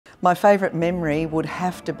My favourite memory would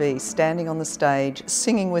have to be standing on the stage,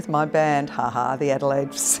 singing with my band, the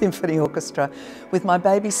Adelaide Symphony Orchestra, with my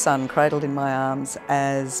baby son cradled in my arms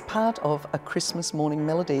as part of a Christmas morning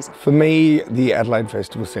melodies. For me, the Adelaide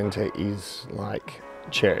Festival Centre is like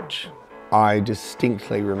church. I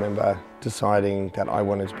distinctly remember deciding that I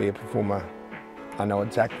wanted to be a performer. I know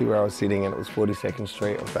exactly where I was sitting, and it was 42nd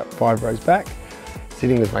Street. I was about 5 rows back,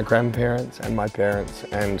 sitting with my grandparents and my parents,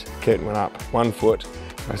 and curtain went up 1 foot.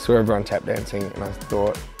 I saw everyone tap dancing and I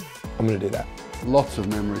thought, I'm going to do that. Lots of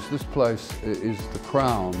memories. This place is the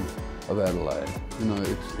crown of Adelaide. You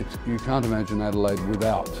know, you can't imagine Adelaide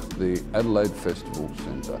without the Adelaide Festival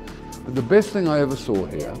Centre. But the best thing I ever saw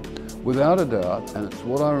here, without a doubt, and it's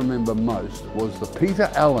what I remember most, was the Peter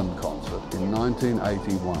Allen concert in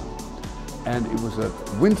 1981. And it was a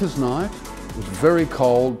winter's night, it was very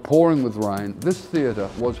cold, pouring with rain. This theatre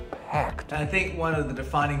was packed. And I think one of the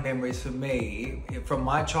defining memories for me from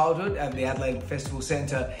my childhood at the Adelaide Festival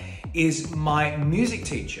Centre is my music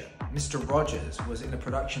teacher, Mr. Rogers, was in a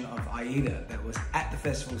production of Aida that was at the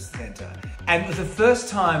Festival Centre. And it was the first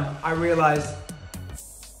time I realised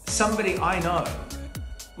somebody I know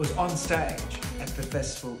was on stage at the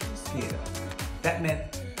festival theatre. That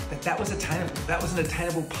meant that was attainable. That was an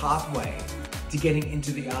attainable pathway to getting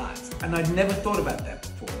into the arts. And I'd never thought about that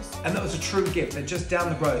before. And that was a true gift, that just down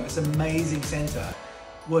the road, this amazing centre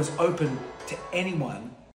was open to anyone